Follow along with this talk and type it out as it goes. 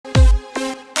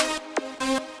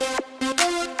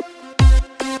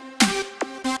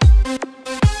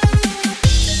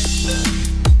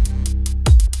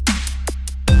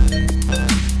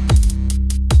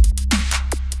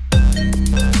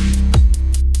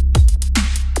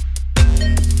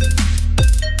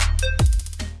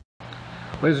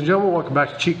Ladies and gentlemen, welcome back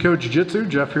to Cheat Code Jiu-Jitsu.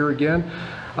 Jeff here again.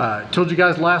 Told you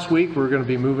guys last week we're going to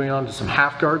be moving on to some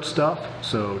half guard stuff.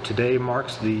 So today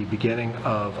marks the beginning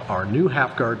of our new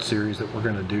half guard series that we're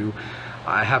going to do.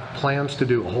 I have plans to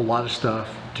do a whole lot of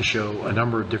stuff to show a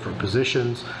number of different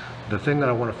positions. The thing that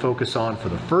I want to focus on for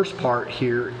the first part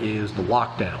here is the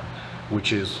lockdown,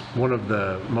 which is one of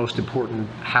the most important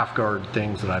half guard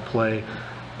things that I play.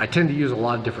 I tend to use a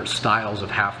lot of different styles of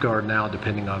half guard now,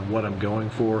 depending on what I'm going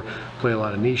for. Play a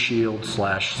lot of knee shield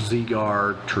slash Z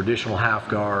guard, traditional half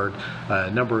guard,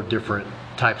 a number of different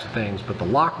types of things. But the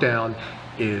lockdown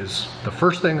is the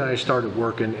first thing that I started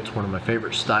working. It's one of my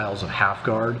favorite styles of half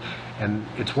guard, and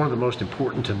it's one of the most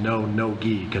important to know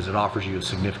no-gi because it offers you a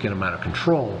significant amount of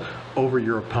control over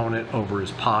your opponent, over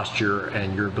his posture,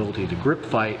 and your ability to grip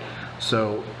fight.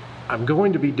 So I'm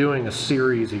going to be doing a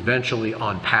series eventually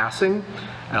on passing,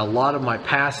 and a lot of my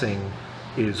passing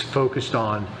is focused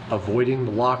on avoiding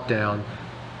the lockdown,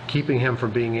 keeping him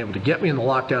from being able to get me in the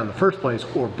lockdown in the first place,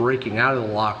 or breaking out of the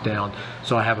lockdown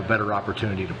so I have a better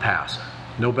opportunity to pass.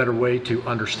 No better way to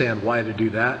understand why to do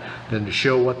that than to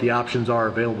show what the options are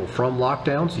available from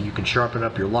lockdown so you can sharpen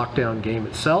up your lockdown game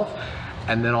itself,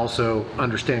 and then also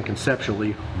understand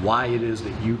conceptually why it is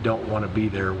that you don't want to be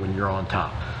there when you're on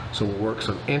top. So we'll work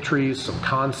some entries, some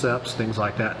concepts, things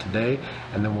like that today,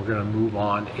 and then we're going to move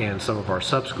on in some of our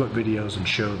subsequent videos and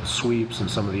show the sweeps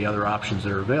and some of the other options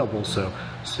that are available, so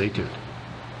stay tuned.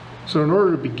 So in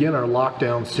order to begin our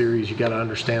lockdown series, you got to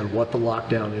understand what the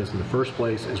lockdown is in the first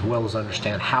place, as well as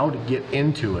understand how to get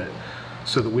into it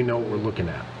so that we know what we're looking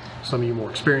at. Some of you more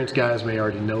experienced guys may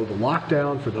already know the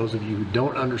lockdown. For those of you who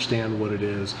don't understand what it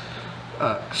is,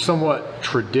 somewhat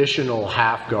traditional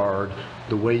half guard,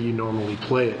 the way you normally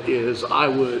play it is I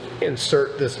would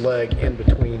insert this leg in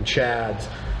between chads,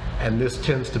 and this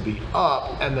tends to be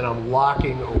up, and then I'm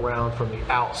locking around from the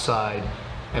outside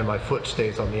and my foot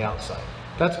stays on the outside.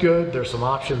 That's good. There's some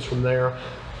options from there,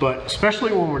 but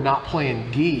especially when we're not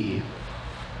playing gi,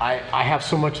 I have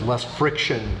so much less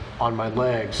friction on my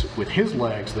legs with his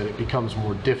legs that it becomes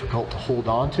more difficult to hold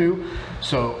on to.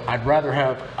 So I'd rather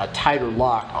have a tighter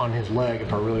lock on his leg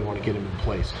if I really want to get him in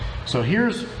place. So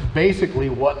here's basically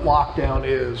what lockdown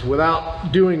is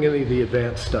without doing any of the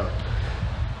advanced stuff.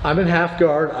 I'm in half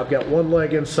guard. I've got one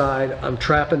leg inside. I'm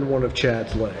trapping one of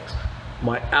Chad's legs.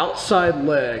 My outside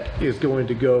leg is going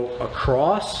to go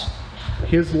across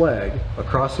his leg,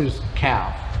 across his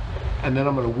calf, and then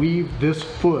I'm going to weave this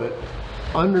foot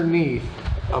underneath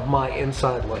of my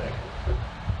inside leg.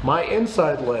 My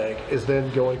inside leg is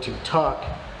then going to tuck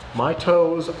my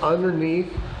toes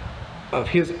underneath of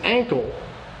his ankle,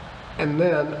 and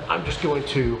then I'm just going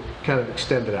to kind of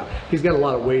extend it out. He's got a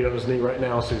lot of weight on his knee right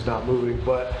now, so he's not moving,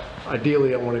 but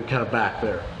ideally I want him kind of back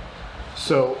there.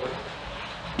 So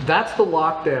that's the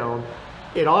lockdown.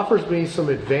 It offers me some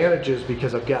advantages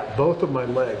because I've got both of my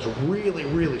legs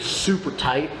really super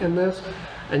tight in this,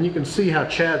 and you can see how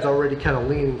Chad's already kind of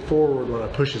leaning forward when I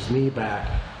push his knee back.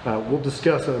 We'll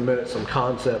discuss in a minute some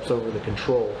concepts over the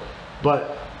control,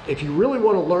 but if you really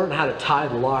want to learn how to tie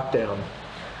the lockdown,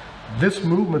 this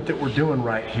movement that we're doing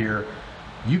right here,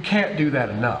 you can't do that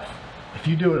enough. If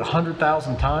you do it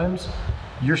 100,000 times,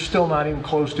 you're still not even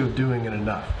close to doing it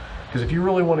enough. Because if you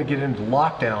really want to get into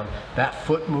lockdown, that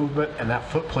foot movement and that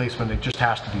foot placement, it just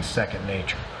has to be second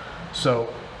nature.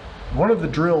 So one of the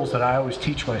drills that I always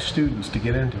teach my students to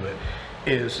get into it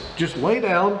is just lay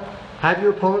down, have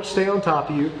your opponent stay on top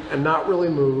of you and not really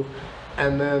move,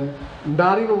 and then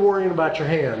not even worrying about your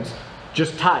hands,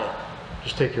 just tie it.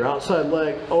 Just take your outside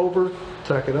leg over,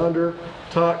 tuck it under,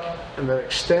 tuck, and then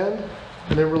extend,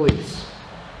 and then release.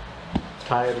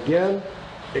 Tie it again,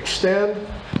 extend,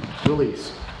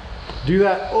 release. Do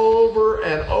that over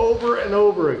and over and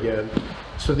over again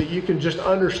so that you can just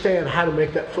understand how to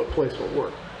make that foot placement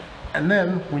work. And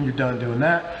then when you're done doing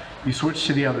that, you switch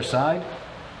to the other side,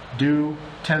 do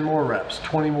 10 more reps,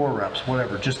 20 more reps,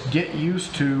 whatever. Just get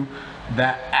used to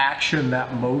that action,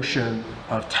 that motion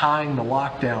of tying the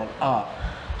lockdown up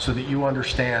so that you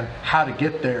understand how to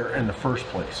get there in the first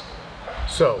place.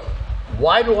 So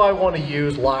why do I want to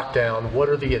use lockdown? What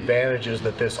are the advantages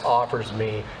that this offers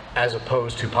me as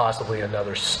opposed to possibly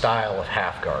another style of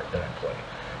half guard that I play?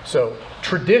 So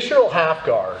traditional half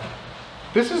guard,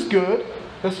 this is good,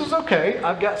 this is okay,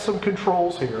 I've got some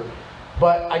controls here,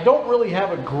 but I don't really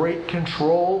have a great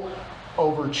control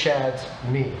over Chad's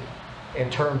knee in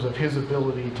terms of his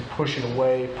ability to push it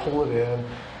away, pull it in,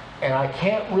 and I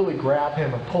can't really grab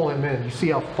him and pull him in. You see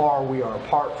how far we are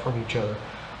apart from each other.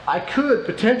 I could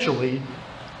potentially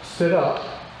sit up,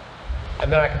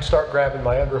 and then I can start grabbing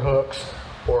my underhooks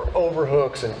or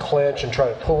overhooks and clinch and try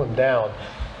to pull him down.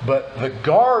 But the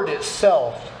guard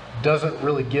itself doesn't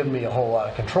really give me a whole lot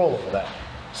of control over that.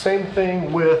 Same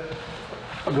thing with,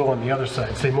 I'll go on the other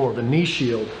side, say more of a knee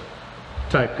shield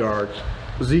type guard,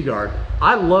 Z guard.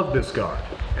 I love this guard,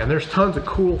 and there's tons of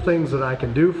cool things that I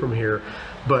can do from here,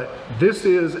 but this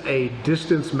is a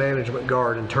distance management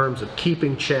guard in terms of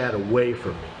keeping Chad away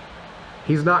from me.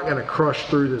 He's not gonna crush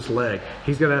through this leg.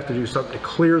 He's gonna have to do something to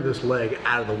clear this leg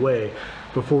out of the way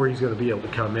before he's gonna be able to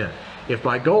come in. If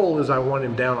my goal is I want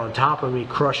him down on top of me,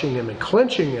 crushing him and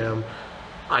clinching him,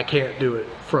 I can't do it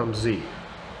from Z.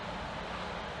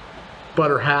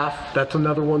 Butter half, that's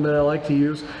another one that I like to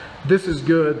use. This is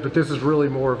good, but this is really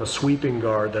more of a sweeping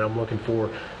guard that I'm looking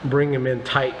for. Bring him in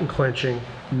tight and clinching,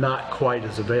 not quite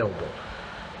as available.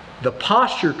 The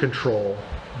posture control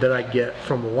that I get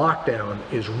from the lockdown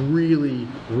is really,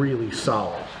 really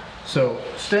solid. So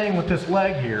staying with this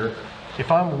leg here,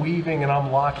 if I'm weaving and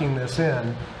I'm locking this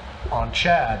in on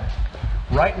Chad,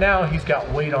 right now he's got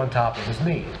weight on top of his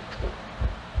knee.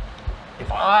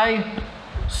 If I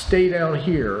stay down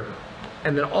here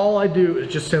and then all I do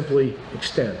is just simply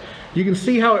extend, you can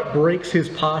see how it breaks his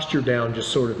posture down just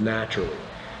sort of naturally.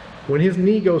 When his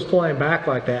knee goes flying back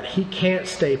like that, he can't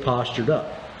stay postured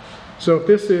up. So if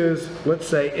this is, let's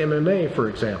say, MMA, for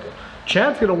example,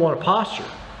 Chad's gonna want to posture,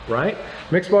 right?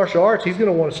 Mixed martial arts, he's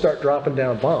gonna want to start dropping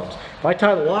down bombs. If I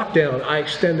tie the lockdown, I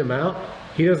extend him out,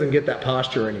 he doesn't get that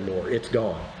posture anymore, it's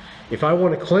gone. If I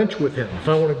want to clinch with him, if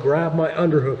I want to grab my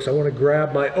underhooks, I want to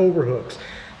grab my overhooks,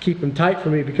 keep him tight for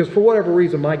me, because for whatever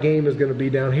reason my game is going to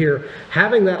be down here,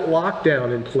 having that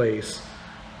lockdown in place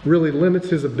really limits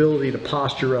his ability to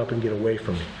posture up and get away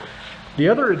from me. The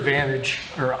other advantage,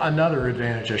 or another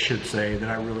advantage I should say, that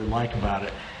I really like about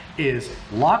it is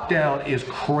lockdown is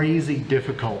crazy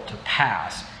difficult to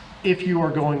pass if you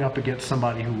are going up against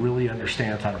somebody who really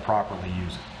understands how to properly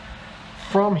use it.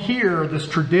 From here, this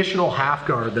traditional half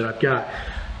guard that I've got,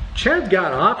 Chad's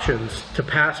got options to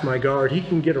pass my guard. He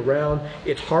can get around.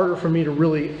 It's harder for me to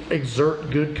really exert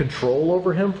good control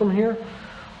over him from here.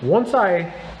 Once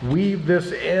I weave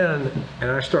this in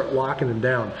and I start locking him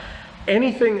down,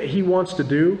 anything that he wants to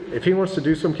do, if he wants to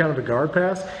do some kind of a guard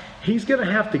pass, he's gonna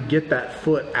have to get that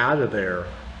foot out of there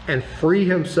and free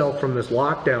himself from this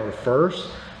lockdown first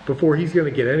before he's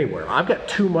gonna get anywhere. I've got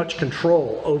too much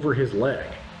control over his leg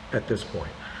at this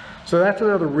point. So that's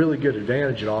another really good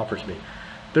advantage it offers me.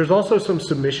 There's also some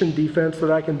submission defense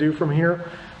that I can do from here.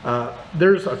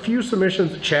 There's a few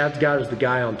submissions that Chad's got as the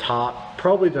guy on top.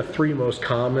 Probably the three most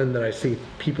common that I see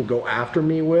people go after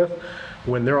me with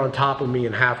when they're on top of me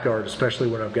in half guard, especially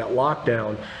when I've got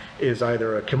lockdown, is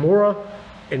either a Kimura,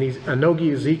 a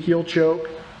Nogi Ezekiel choke,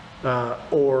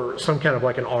 or some kind of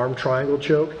like an arm triangle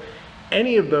choke.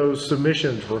 Any of those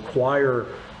submissions require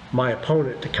my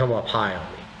opponent to come up high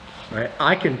on me. Right?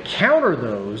 I can counter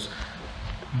those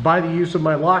by the use of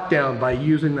my lockdown, by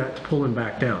using that to pull him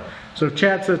back down. So if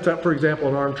Chad sets up, for example,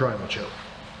 an arm triangle choke,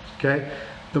 okay?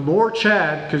 The more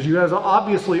Chad, because you guys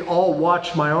obviously all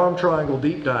watched my arm triangle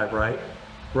deep dive, right?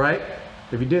 Right?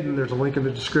 If you didn't, there's a link in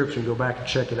the description, go back and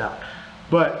check it out.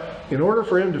 But in order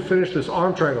for him to finish this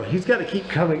arm triangle, he's got to keep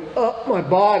coming up my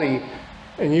body,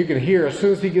 and you can hear as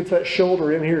soon as he gets that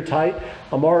shoulder in here tight,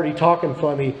 I'm already talking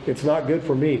funny, it's not good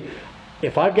for me.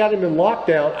 If I've got him in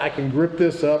lockdown, I can grip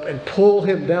this up and pull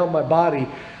him down my body,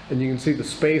 and you can see the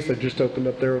space I just opened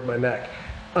up there with my neck.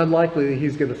 Unlikely that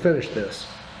he's going to finish this.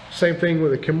 Same thing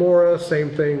with a Kimura,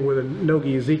 same thing with a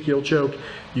Nogi Ezekiel choke.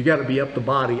 You got to be up the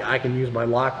body. I can use my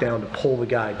lockdown to pull the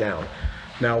guy down.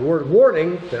 Now, word of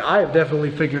warning that I have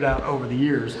definitely figured out over the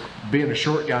years, being a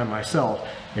short guy myself,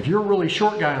 if you're a really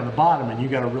short guy on the bottom and you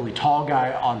got a really tall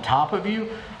guy on top of you,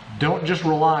 don't just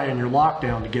rely on your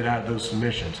lockdown to get out of those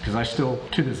submissions, because I still,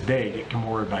 to this day, get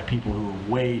Kimura'd by people who are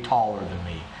way taller than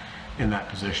me in that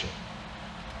position.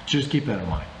 Just keep that in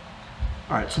mind.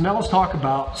 All right, so now let's talk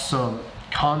about some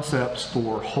concepts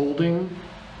for holding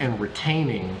and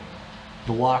retaining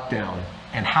the lockdown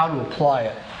and how to apply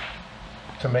it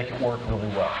to make it work really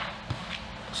well.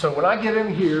 So when I get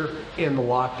in here in the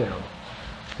lockdown,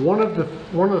 one of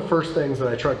the first things that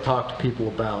I try to talk to people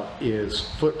about is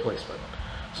foot placement.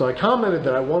 So I commented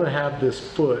that I want to have this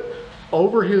foot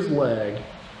over his leg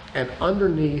and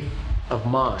underneath of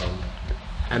mine,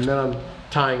 and then I'm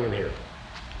tying in here.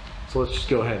 So let's just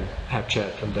go ahead and have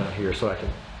Chad come down here so I can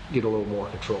get a little more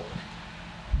control.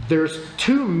 There's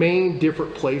two main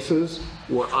different places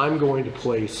where I'm going to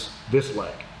place this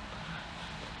leg.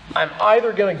 I'm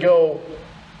either going to go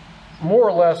more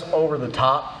or less over the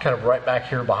top, kind of right back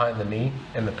here behind the knee,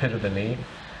 in the pit of the knee,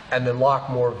 and then lock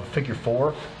more of a figure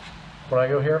four when I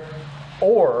go here.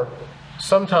 Or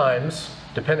sometimes,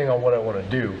 depending on what I want to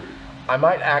do, I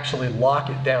might actually lock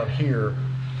it down here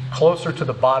closer to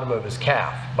the bottom of his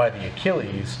calf by the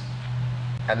Achilles,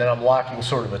 and then I'm locking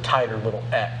sort of a tighter little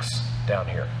X down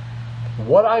here.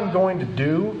 What I'm going to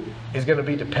do is going to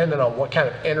be dependent on what kind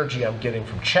of energy I'm getting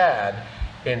from Chad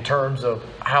in terms of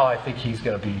how I think he's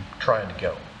going to be trying to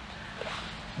go.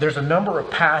 There's a number of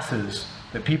passes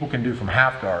that people can do from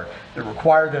half guard that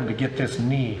require them to get this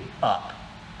knee up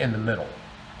in the middle.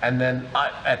 And then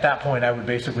at that point, I would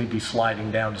basically be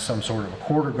sliding down to some sort of a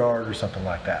quarter guard or something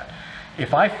like that.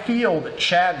 If I feel that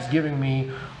Chad is giving me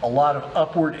a lot of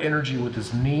upward energy with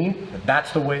his knee,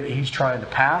 that's the way that he's trying to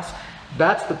pass,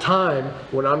 that's the time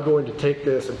when I'm going to take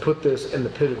this and put this in the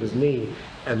pit of his knee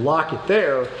and lock it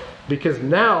there, because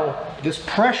now this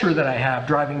pressure that I have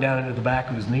driving down into the back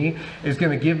of his knee is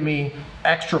going to give me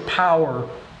extra power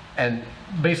and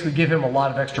basically give him a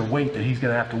lot of extra weight that he's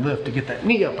going to have to lift to get that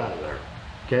knee up out of there.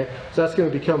 Okay, so that's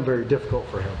going to become very difficult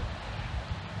for him.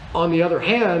 On the other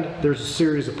hand, there's a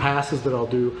series of passes that I'll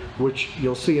do, which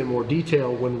you'll see in more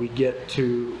detail when we get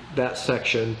to that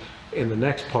section in the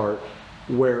next part,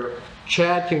 where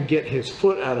Chad can get his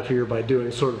foot out of here by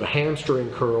doing sort of a hamstring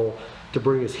curl to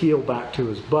bring his heel back to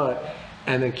his butt,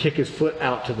 and then kick his foot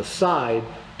out to the side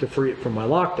to free it from my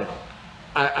lockdown.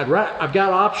 I've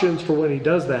got options for when he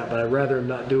does that, but I'd rather him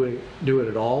not do it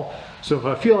at all. So if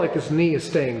I feel like his knee is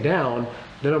staying down,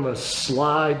 then I'm going to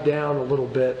slide down a little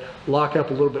bit, lock up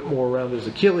a little bit more around his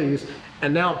Achilles,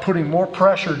 and now I'm putting more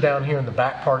pressure down here in the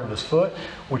back part of his foot,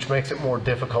 which makes it more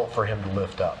difficult for him to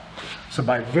lift up. So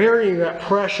by varying that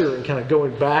pressure and kind of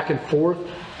going back and forth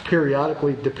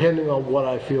periodically, depending on what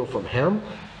I feel from him,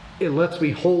 it lets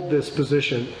me hold this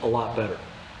position a lot better.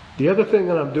 The other thing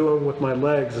that I'm doing with my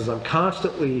legs is I'm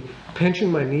constantly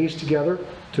pinching my knees together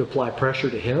to apply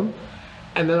pressure to him,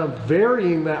 and then I'm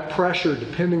varying that pressure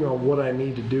depending on what I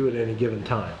need to do at any given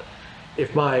time.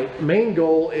 If my main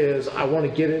goal is I want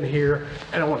to get in here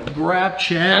and I want to grab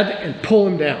Chad and pull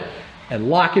him down and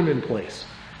lock him in place.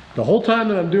 The whole time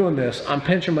that I'm doing this, I'm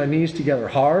pinching my knees together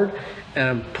hard and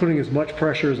I'm putting as much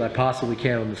pressure as I possibly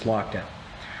can on this lockdown.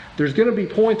 There's going to be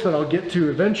points that I'll get to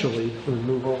eventually, when we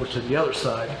move over to the other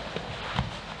side,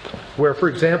 where, for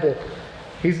example,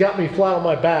 he's got me flat on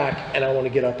my back and I want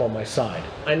to get up on my side.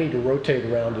 I need to rotate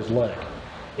around his leg.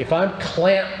 If I'm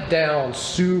clamped down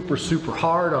super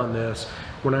hard on this,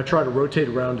 when I try to rotate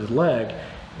around his leg,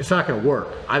 it's not going to work.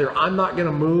 Either I'm not going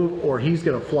to move or he's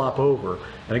going to flop over.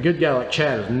 And a good guy like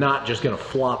Chad is not just going to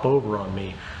flop over on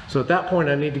me. So at that point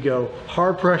I need to go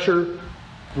hard pressure,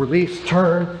 release,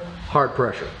 turn, hard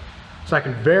pressure. So I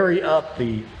can vary up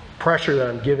the pressure that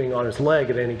I'm giving on his leg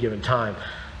at any given time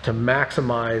to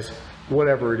maximize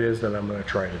whatever it is that I'm going to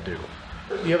try to do.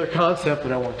 The other concept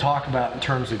that I want to talk about in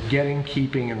terms of getting,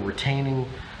 keeping, and retaining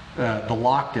the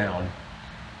lockdown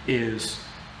is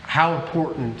how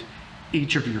important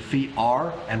each of your feet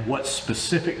are and what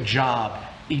specific job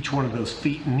each one of those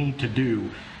feet need to do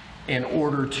in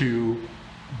order to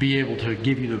be able to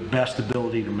give you the best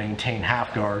ability to maintain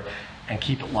half guard and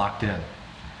keep it locked in.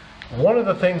 One of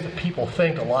the things that people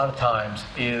think a lot of times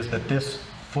is that this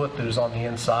foot that is on the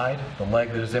inside, the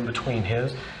leg that is in between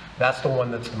his, that's the one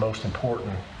that's the most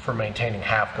important for maintaining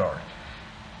half guard.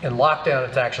 In lockdown,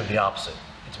 it's actually the opposite.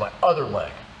 It's my other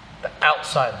leg, the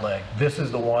outside leg. This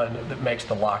is the one that makes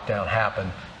the lockdown happen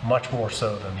much more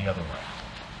so than the other leg.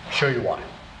 I'll show you why.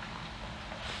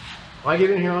 I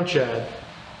get in here on Chad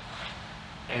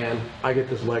and I get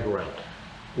this leg around.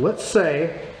 Let's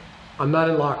say I'm not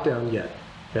in lockdown yet,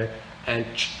 okay? And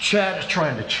Chad is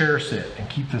trying to chair sit and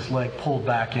keep this leg pulled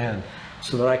back in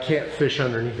so that I can't fish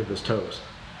underneath of his toes.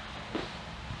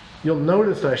 You'll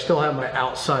notice that I still have my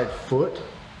outside foot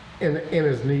in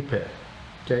his knee pit,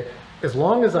 okay? As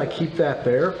long as I keep that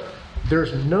there,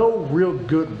 there's no real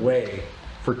good way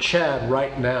for Chad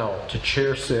right now to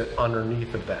chair sit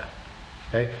underneath of that,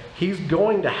 okay? He's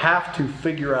going to have to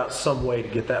figure out some way to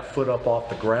get that foot up off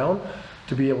the ground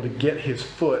to be able to get his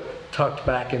foot tucked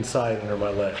back inside under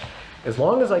my leg. As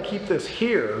long as I keep this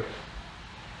here,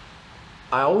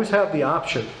 I always have the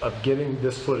option of getting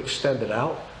this foot extended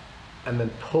out and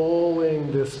then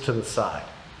pulling this to the side.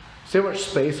 See how much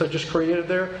space I just created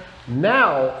there?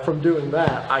 Now, from doing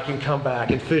that, I can come back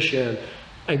and fish in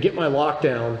and get my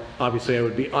lockdown. Obviously, I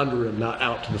would be under him, not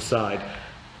out to the side.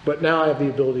 But now I have the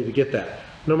ability to get that.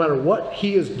 No matter what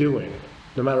he is doing,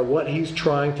 no matter what he's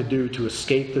trying to do to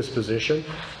escape this position,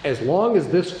 as long as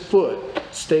this foot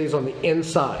stays on the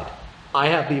inside, I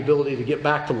have the ability to get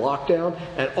back to lockdown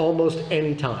at almost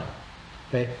any time.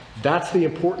 Okay? That's the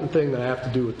important thing that I have to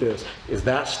do with this, is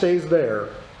that stays there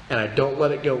and I don't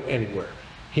let it go anywhere.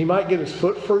 He might get his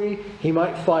foot free, he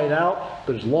might fight out,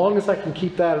 but as long as I can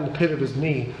keep that in the pit of his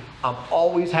knee, I'm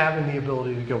always having the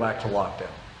ability to go back to lockdown.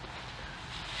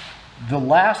 The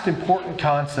last important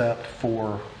concept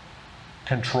for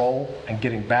control and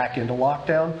getting back into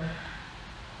lockdown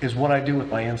is what I do with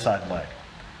my inside leg.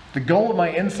 The goal of my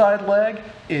inside leg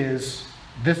is,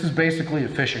 this is basically a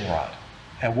fishing rod.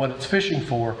 And what it's fishing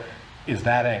for is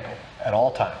that ankle at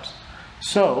all times.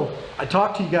 So I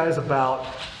talked to you guys about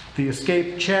the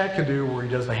escape Chad can do where he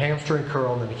does the hamstring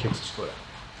curl and then he kicks his foot out.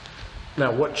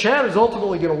 Now what Chad is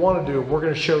ultimately going to want to do, we're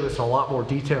going to show this in a lot more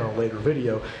detail in a later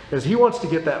video, is he wants to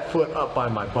get that foot up by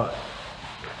my butt.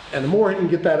 And the more he can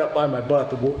get that up by my butt,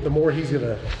 the more he's going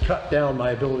to cut down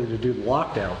my ability to do the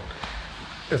lockdown.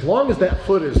 As long as that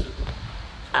foot is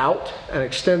out and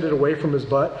extended away from his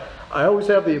butt, I always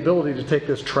have the ability to take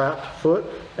this trapped foot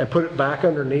and put it back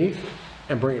underneath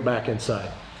and bring it back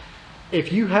inside.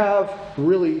 If you have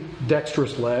really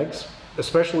dexterous legs,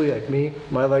 especially like me,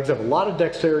 my legs have a lot of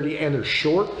dexterity and they're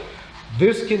short,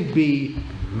 this can be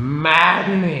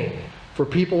maddening for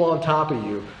people on top of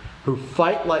you who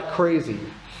fight like crazy,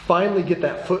 finally get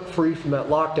that foot free from that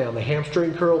lockdown, the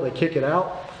hamstring curl, they kick it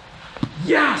out.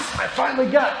 Yes, I finally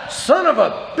got it. Son of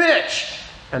a bitch!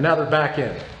 And now they're back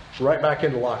in, right back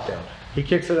into lockdown. He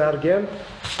kicks it out again,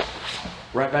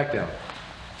 right back down.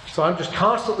 So I'm just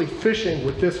constantly fishing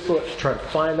with this foot to try to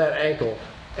find that ankle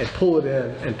and pull it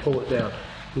in and pull it down.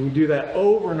 You can do that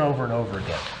over and over and over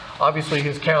again. Obviously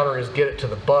his counter is get it to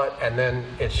the butt and then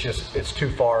it's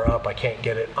too far up, I can't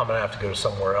get it, I'm gonna have to go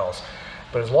somewhere else.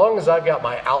 But as long as I've got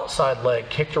my outside leg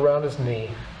kicked around his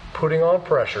knee, putting on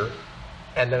pressure,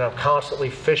 and then I'm constantly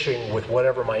fishing with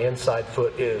whatever my inside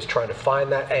foot is, trying to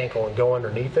find that ankle and go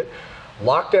underneath it,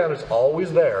 lockdown is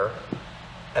always there,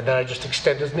 and then I just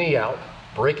extend his knee out,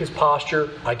 break his posture,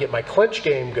 I get my clinch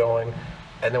game going,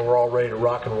 and then we're all ready to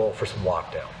rock and roll for some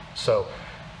lockdown. So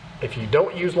if you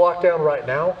don't use lockdown right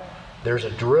now, there's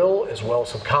a drill as well as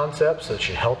some concepts that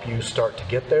should help you start to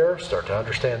get there, start to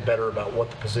understand better about what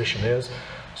the position is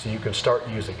so you can start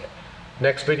using it.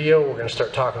 Next video, we're going to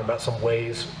start talking about some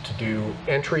ways to do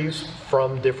entries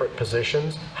from different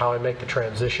positions, how I make the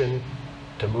transition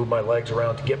to move my legs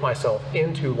around to get myself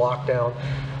into lockdown,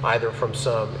 either from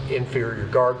some inferior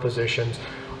guard positions,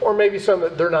 or maybe some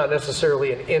that they're not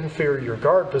necessarily an inferior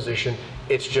guard position,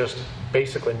 it's just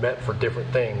basically meant for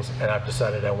different things, and I've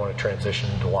decided I want to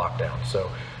transition into lockdown. So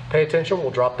pay attention,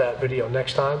 we'll drop that video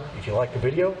next time. If you like the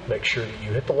video, make sure that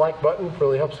you hit the like button, it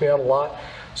really helps me out a lot.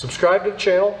 Subscribe to the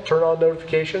channel, turn on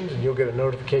notifications, and you'll get a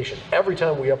notification every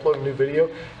time we upload a new video,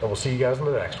 and we'll see you guys in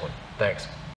the next one. Thanks.